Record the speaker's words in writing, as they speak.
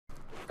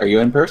Are you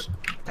in, Purse?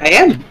 I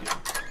am.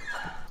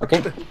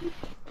 Okay.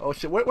 Oh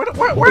shit! Where Wait,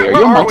 are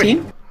you on my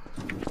team?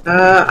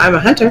 I'm a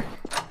hunter.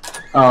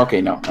 Oh, okay,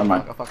 no, never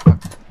mind. Oh,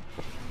 fuck.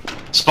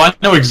 So I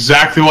know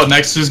exactly what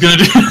Nexus is gonna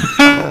do.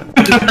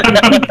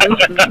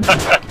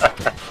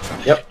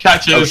 Yep.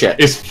 Catch Oh,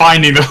 is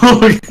finding the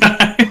little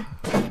guy.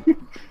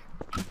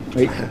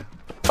 Wait.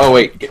 Oh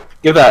wait,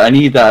 give that. I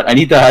need that. I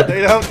need that.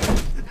 They don't.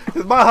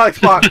 It's my high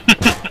spot.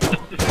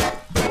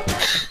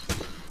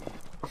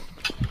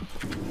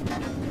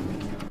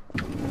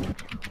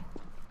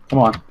 Come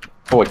on.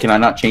 Oh wait, can I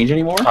not change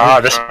anymore? Ah,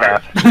 this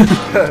map.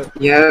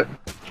 Yep.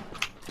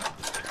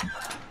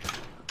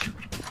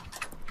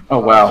 Oh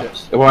wow.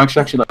 It won't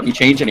actually let me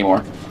change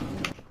anymore.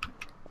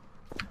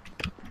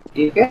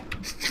 You good?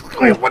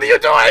 Wait, what are you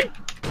doing?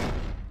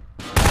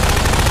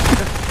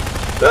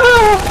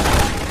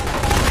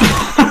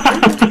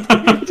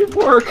 It didn't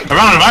work. I'm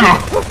out of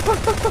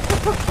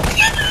ammo.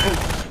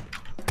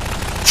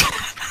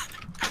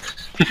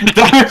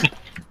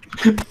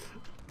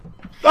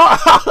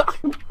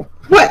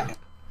 What?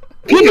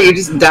 Peter, you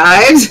just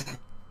died?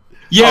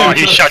 Yeah, Oh,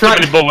 he shot too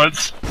many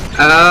bullets.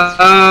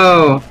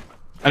 Oh.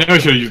 I know I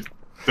should have used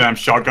damn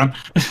shotgun.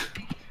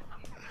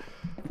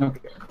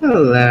 Okay.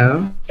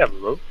 Hello.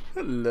 Hello.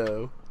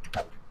 Hello.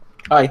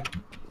 Hi.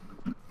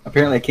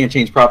 Apparently I can't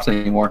change props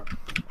anymore.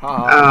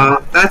 Hi.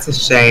 Oh, that's a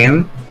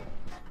shame.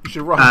 You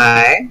should run.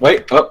 Hi.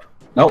 Wait, oh.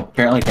 No,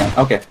 apparently I can't.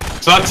 Okay.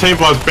 So that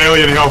table has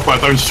barely any health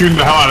left. I was shooting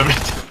the hell out of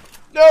it.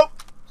 Nope.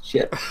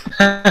 Shit.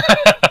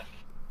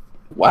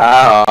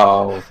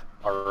 Wow.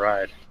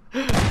 Alright.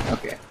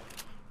 Okay.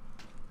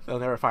 They'll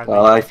never find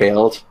Well, me. I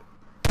failed.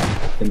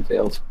 Then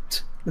failed.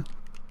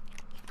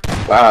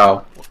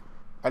 Wow.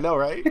 I know,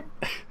 right?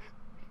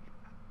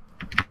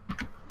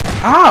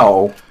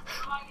 How?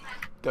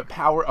 The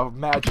power of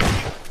magic.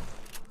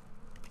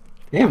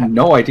 They have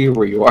no idea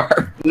where you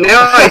are. No,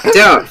 I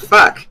don't.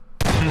 Fuck.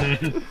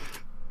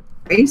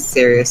 Are you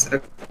serious?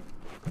 Are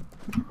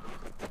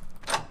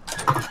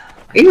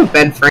you a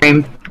bed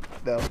frame?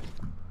 No.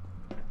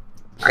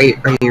 Are you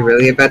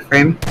really a bed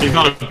frame? He's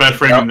not a bad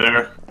frame in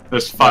there.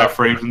 There's 5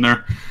 frames in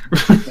there.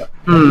 There's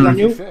Hmm.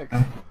 actually 6.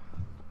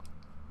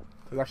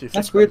 There's actually 6.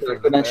 That's weird that I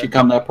couldn't actually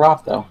come that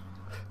prop though.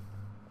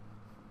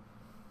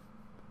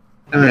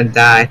 I'm gonna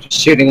die.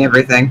 Shooting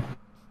everything.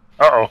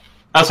 Uh-oh.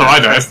 That's how I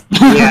died.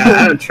 Yeah,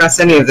 I don't trust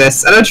any of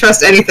this. I don't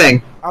trust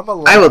anything. I'm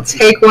a I will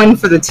take one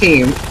for the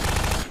team.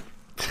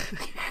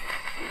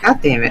 God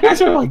damn You it.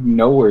 guys are like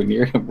nowhere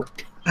near him.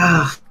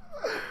 Ah.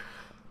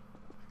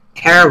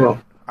 Terrible.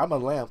 I'm a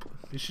lamp.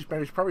 You should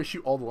probably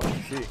shoot all the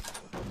lamps you see.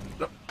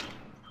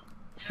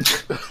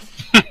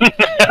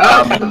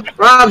 Oh,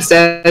 Rob's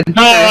dead.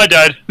 No, I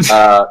died.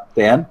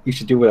 Dan, you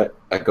should do what?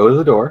 Go to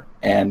the door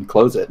and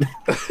close it.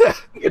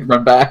 You can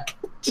run back.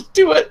 Just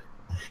do it.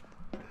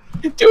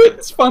 Do it.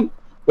 It's fun.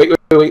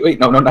 Wait.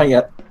 No, not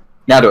yet.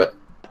 Now do it.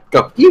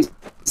 Go. You...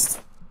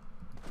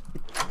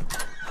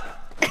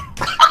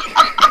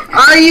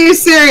 Are you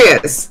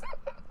serious?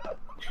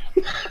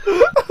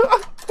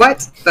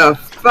 What the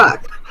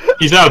fuck?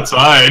 He's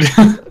outside.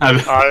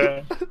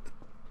 I...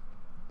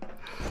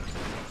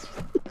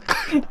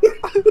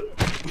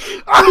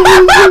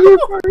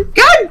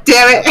 God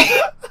damn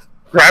it!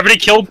 Gravity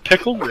killed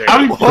Pickle? How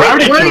did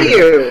gravity Where kill are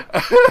you? you?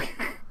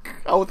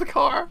 Oh, with the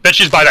car. Bet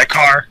she's by that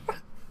car.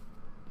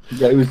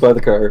 Yeah, he was by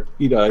the car.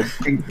 He died.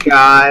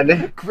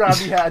 God.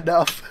 Gravity had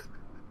enough.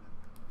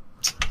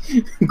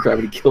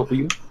 Gravity killed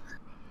you.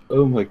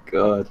 Oh my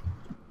god.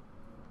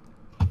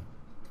 Oh,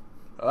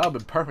 that would have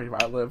been perfect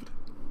if I lived.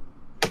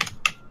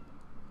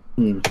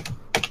 Hmm.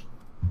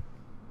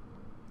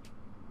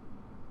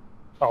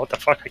 Oh, what the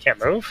fuck? I can't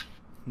move?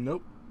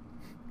 Nope.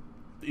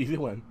 Easy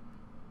win.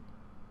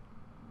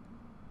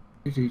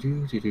 Do, do,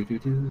 do, do, do,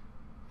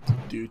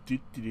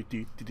 do,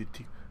 do, do,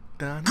 do.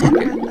 Da, na,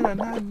 na, na,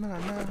 na, na,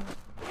 na.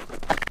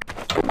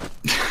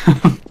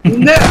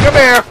 No! Come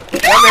here!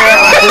 Come here!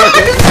 I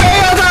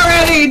failed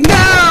already!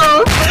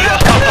 No!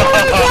 I don't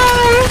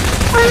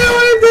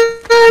want to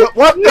die!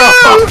 What the No!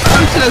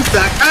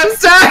 fuck? I'm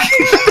stuck!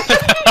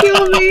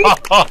 Kill me!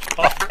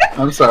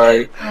 I'm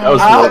sorry. That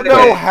was I real don't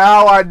know quick.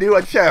 how I knew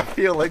I should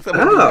feel like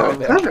someone Oh, was down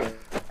there. clever.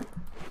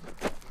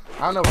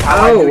 I don't know how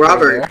I knew Oh, you were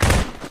Robert.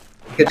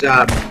 there. Good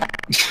job.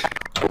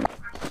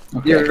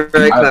 Okay. You're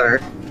very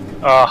clever.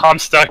 I'm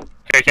stuck.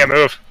 I can't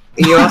move.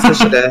 You also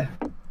should have...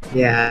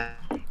 Yeah.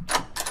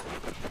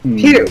 Hmm.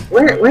 Peter,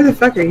 where the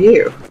fuck are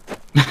you?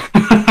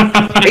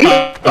 Are you...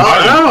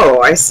 Oh,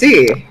 I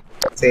see.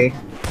 See.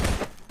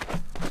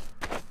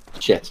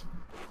 Shit.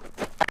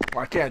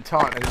 Well, I can't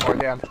taunt anymore,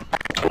 damn.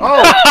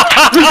 Oh!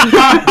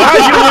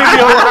 Why'd you leave me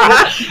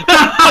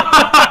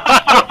alone?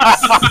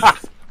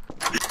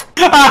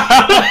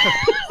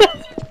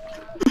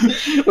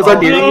 Was I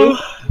near you?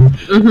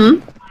 Mm-hmm.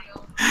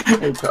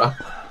 Oh god.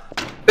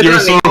 But You're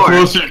not so anymore.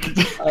 close,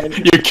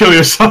 you kill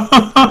yourself.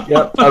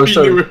 Yep, I was You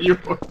so... knew where you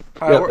were.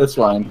 Yep, that's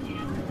fine.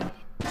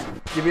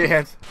 Give me a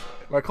hint.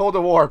 Am I cold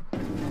or warm?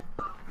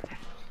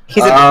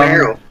 He's at the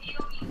barrel.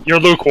 You're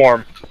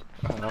lukewarm.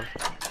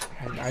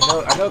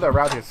 I know they're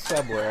around here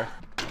somewhere.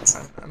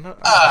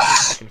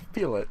 I can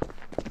feel it.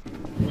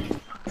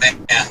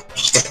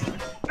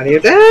 Are you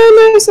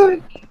there,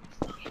 Mason?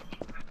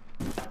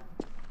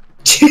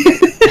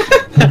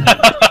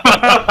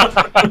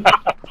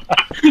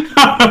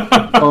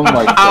 Oh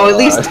my god. Oh, at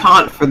least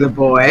taunt for the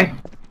boy.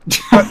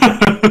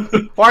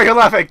 Why are you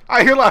laughing?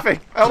 I hear laughing.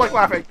 I don't like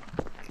laughing.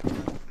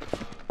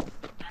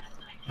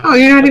 Oh,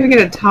 you're not even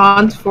gonna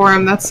taunt for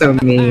him? That's so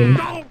mean.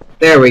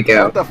 There we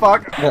go. What the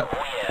fuck? Yeah.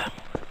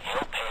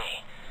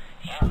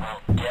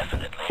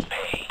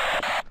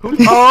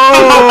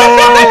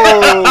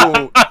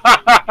 Oh!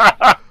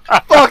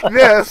 Fuck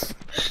this!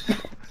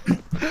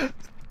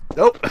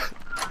 Nope.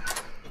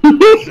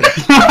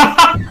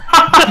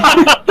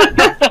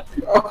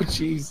 Oh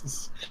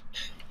Jesus.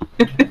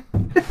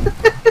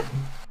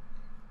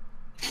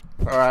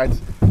 Alright,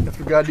 if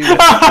we gotta do this.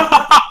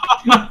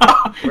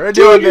 We're Dude,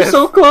 doing you're this.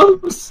 so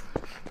close.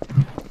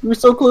 You were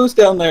so close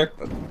down there.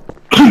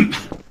 I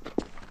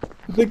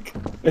think.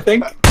 Hey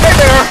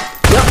there!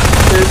 Yep.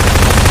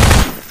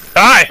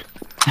 Hi!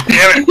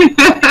 Damn it.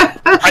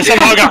 I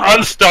somehow got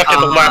unstuck at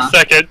the last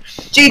second.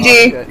 GG.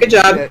 Shit, Good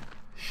job.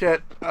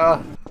 Shit.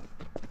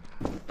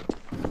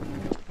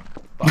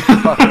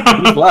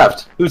 Who's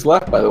left? Who's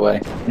left, by the way?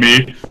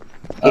 Me.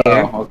 Oh,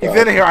 Here. okay. He's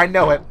in here, I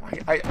know it.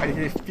 I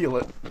just feel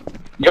it.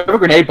 You have a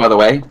grenade, by the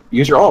way.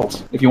 Use your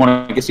alt if you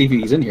want to see if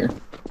he's in here.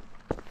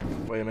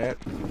 Wait a minute.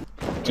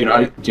 Do you know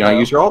how to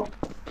use your alt?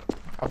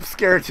 I'm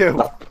scared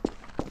too.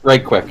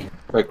 Right quick,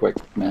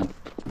 man.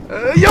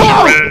 Yo!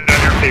 Right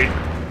on your feet.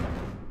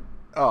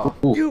 Oh,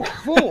 Ooh. you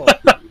fool!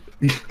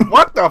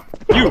 What the?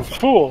 You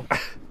fool!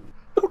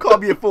 Who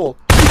called me a fool?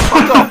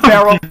 Fuck off,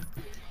 Pharaoh!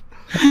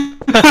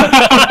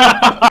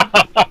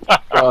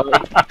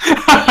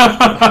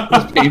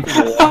 It's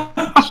painful to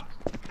watch.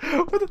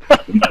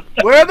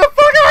 Where the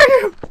fuck are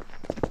you?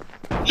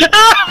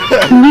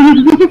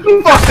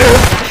 Fuck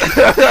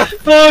this!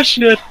 Oh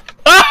shit!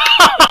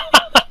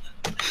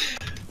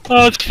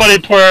 Oh, it's funny.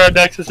 Poor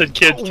Nexus and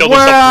kids killed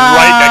themselves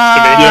right next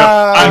to me.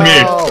 Yeah, I'm me.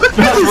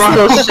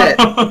 Bullshit.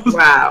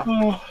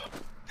 Wow.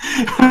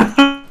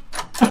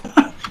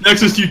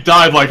 Nexus, you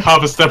died like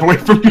half a step away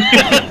from me.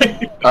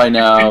 I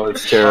know,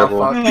 it's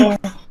terrible. Oh,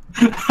 fuck.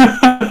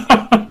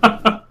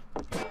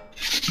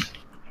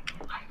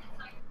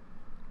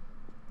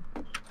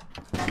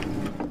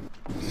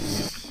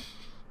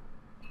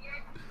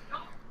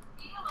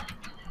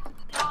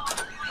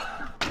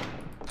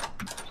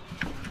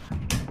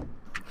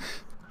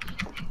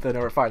 They'll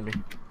never find me.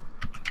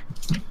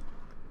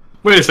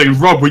 Wait a second,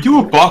 Rob, were you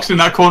a box in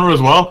that corner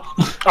as well?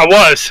 I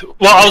was.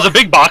 Well, I was a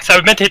big box. I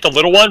meant to hit the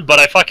little one, but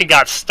I fucking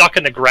got stuck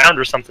in the ground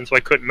or something, so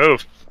I couldn't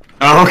move.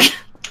 Oh, okay.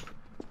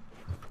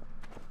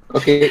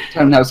 Okay,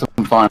 time to have some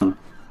fun.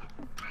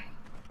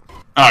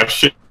 Ah,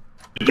 shit.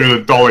 You're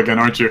the doll again,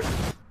 aren't you?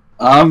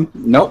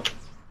 Nope.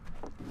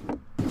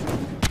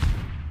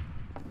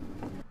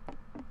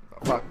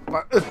 Fuck.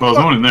 Well, there's no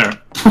one in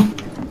there.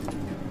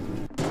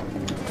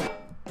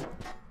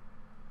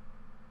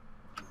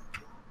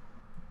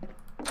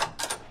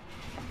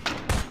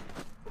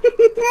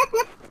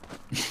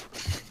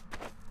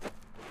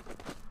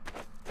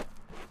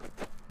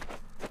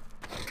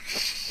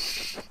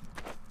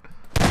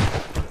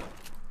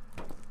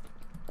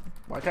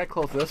 Why can't I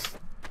close this?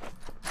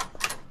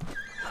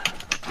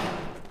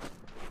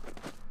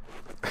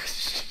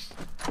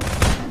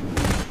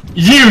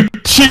 You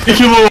cheeky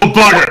little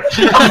bugger!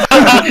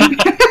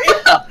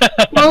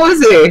 What was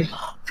he?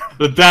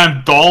 The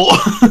damn doll.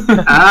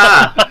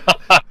 Ah.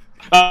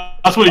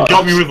 That's what he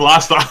got me with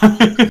last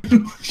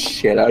time.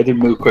 Shit, I didn't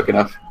move quick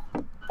enough.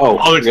 Oh,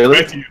 I'll really?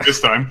 expect you this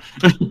time.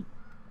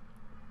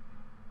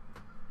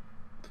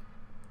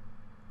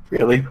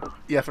 Really?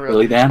 Yes, really.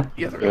 Really, Dan?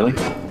 Yes, Really?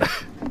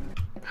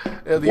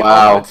 Yeah, the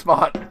Wow. ultimate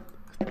spot.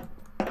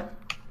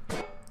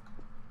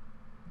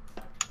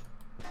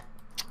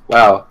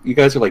 Wow, you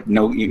guys are like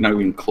not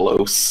even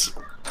close.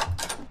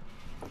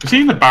 Is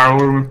he in the barrel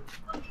room?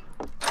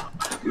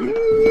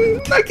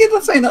 I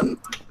can't say nothing.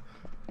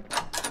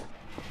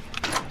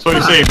 So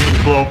you're saying we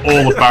can blow up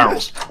all the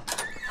barrels?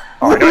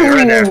 Oh, I know you're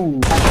in there.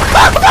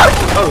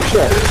 Oh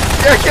shit.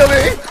 Yeah, kill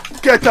me!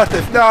 Can't touch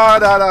this. No.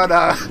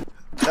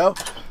 No.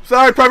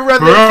 Sorry, private Where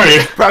residence. are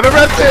you? Private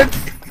residence.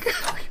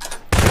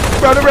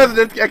 Private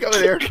residence. Can't come in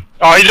here.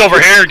 Oh, he's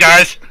over here,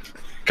 guys.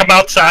 Come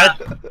outside.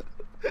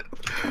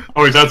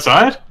 Oh, he's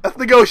outside? Let's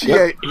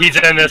negotiate. He's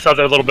in this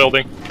other little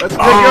building. Let's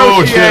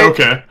Oh, shit, negotiate.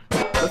 okay.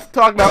 Let's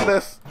talk about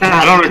this.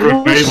 I don't have a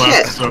grenade Bullshit.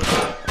 left, so...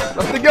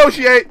 Let's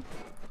negotiate.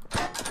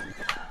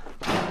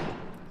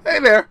 Hey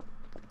there.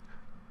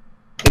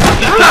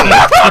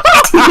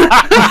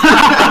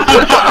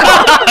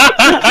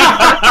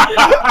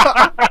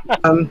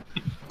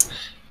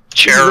 This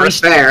is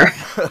Terrorist. unfair.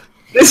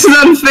 This is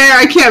unfair.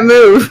 I can't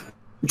move.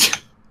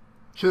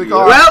 Should we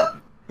call? Well,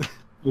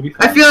 We'll be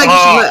I fine. feel like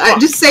Oh.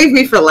 just save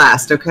me for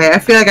last, okay? I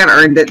feel like I've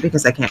earned it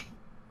because I can't.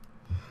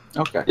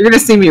 Okay, You're gonna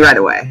see me right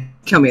away.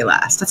 Kill me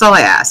last. That's all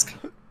I ask.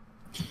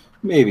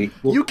 maybe.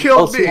 You killed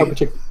I'll see me. how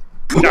partic-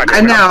 Not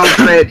I good. know,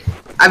 but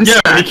I'm Yeah,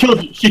 stuck. but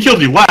he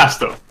killed you last,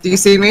 though. Do you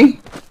see me?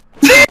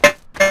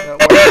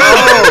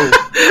 Oh,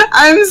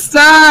 I'm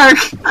stuck.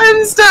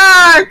 I'm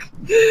stuck.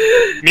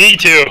 Me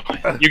too.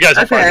 You guys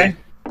are Okay.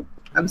 funny.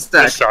 I'm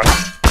stuck. This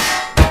sucks.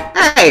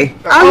 Hey,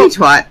 oh, you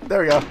twat.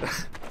 There we go.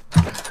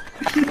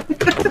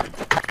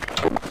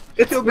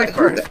 It killed me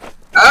first.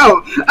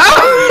 Oh!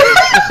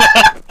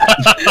 Oh!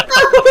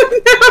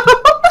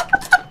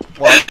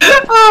 What?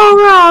 Oh,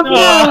 Rob!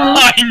 Oh,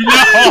 I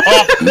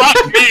know! Fuck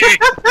me!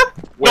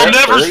 They'll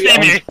never see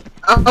me!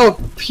 Oh,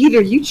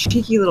 Peter, you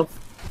cheeky little...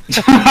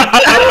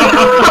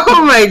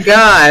 Oh my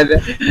god!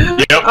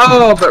 Yep.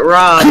 Oh, but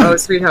Rob, oh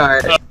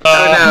sweetheart. Oh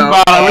no.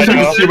 Wow, I wish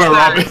I could see my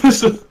Rob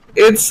is.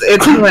 It's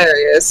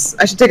hilarious.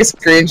 I should take a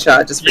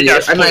screenshot just for you.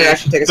 Yes, I might please.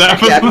 actually take a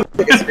screenshot. Yeah, I can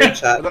take a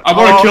screenshot. I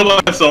want to kill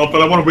myself,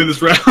 but I want to win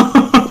this round.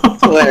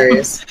 It's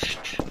hilarious.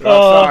 They're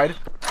outside.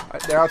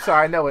 They're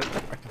outside, I know it. I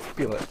can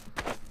feel it.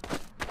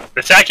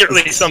 This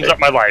accurately sums up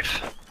my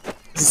life.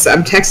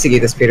 I'm texting you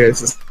this, Peter.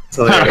 This is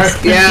hilarious.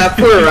 Yeah,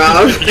 poor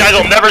Rob. You guys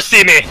will never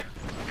see me!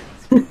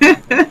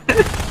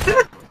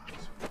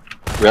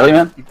 Really,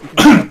 man?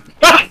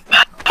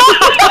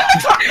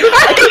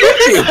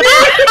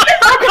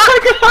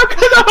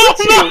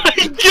 Oh my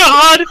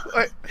god!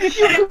 That's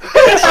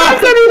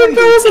not even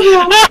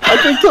possible. I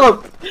couldn't kill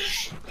him.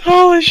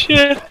 Holy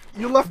shit.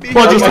 You left me.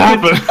 What just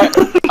happened?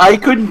 I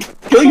couldn't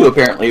kill you,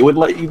 apparently. It wouldn't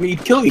let me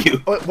kill you.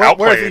 Where is he?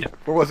 Outplayed.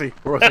 Where was he?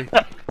 Where was he?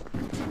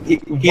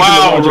 He's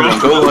Wow, in the laundry room.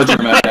 Go to the laundry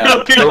room, man.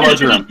 Go to the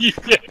laundry room.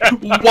 Yeah.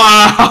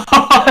 Wow!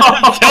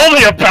 Tell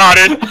me about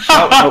it! No,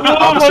 Oh my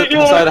opposite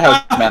God. side of the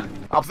house, man.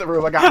 Opposite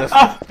room, I got this.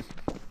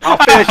 I'll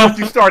finish what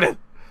you started.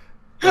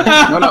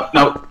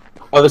 No.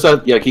 Other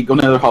side. Yeah, keep going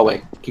to the other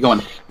hallway. Keep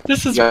going.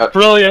 This is Yeah.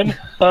 brilliant.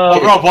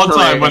 Oh, Rob, one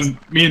time when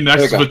me and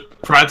Nexus There you were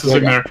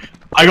practicing there,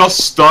 I got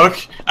stuck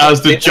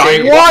as the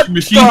giant What washing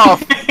machine. the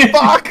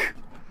fuck?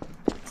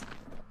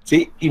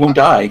 See, he won't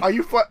die. Are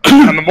you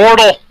I'm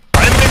immortal!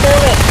 I'm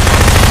immortal!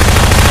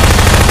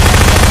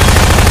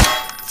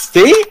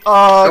 See?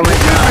 Oh my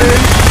god.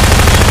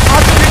 How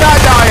come you're not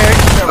dying?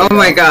 Oh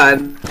my god.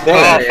 Oh,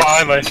 Hilarious.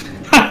 finally.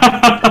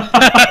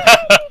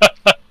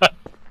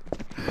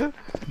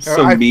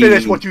 So I mean.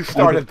 finished what you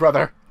started,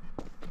 brother.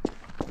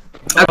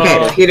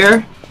 Okay,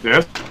 Peter,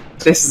 Yes?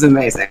 this is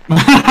amazing.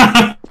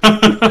 I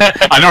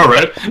know,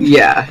 right?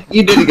 Yeah,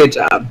 you did a good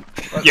job.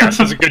 Yes,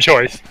 that's a good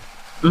choice.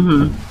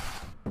 Mm-hmm.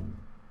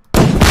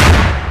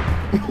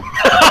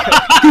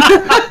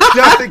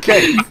 Just in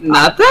case.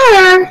 Not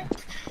there.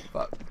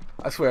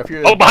 I swear, if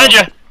you're... Oh, behind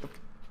you!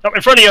 No,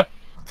 in front of you!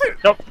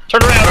 No,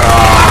 turn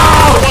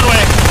around! One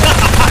way!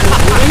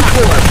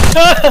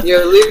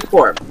 You're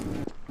lukewarm.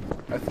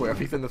 I swear, if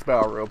he's in this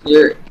barrel room.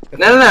 You're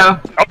no.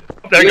 Oh,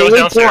 there You're goes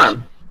downstairs.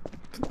 lukewarm.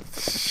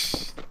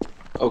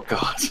 Oh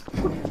god.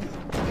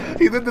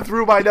 He's in this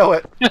room, I know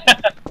it.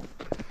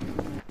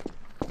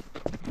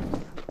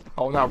 I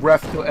will not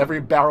rest till every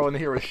barrel in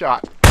here is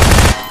shot.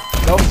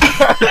 Nope.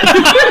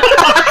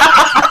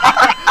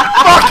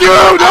 Fuck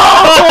you! No!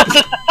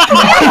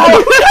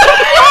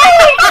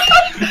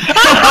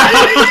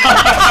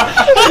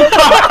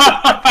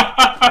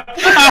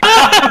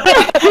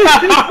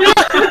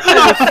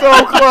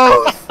 So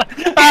close!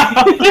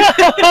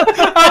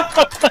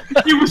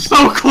 You were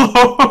so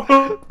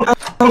close!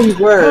 Oh, you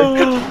were.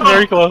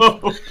 Very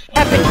close.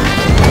 Coming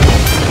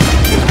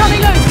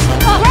loose!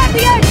 Grab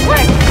the edge,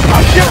 quick!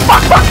 Oh shit!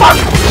 Fuck!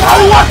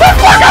 Oh what the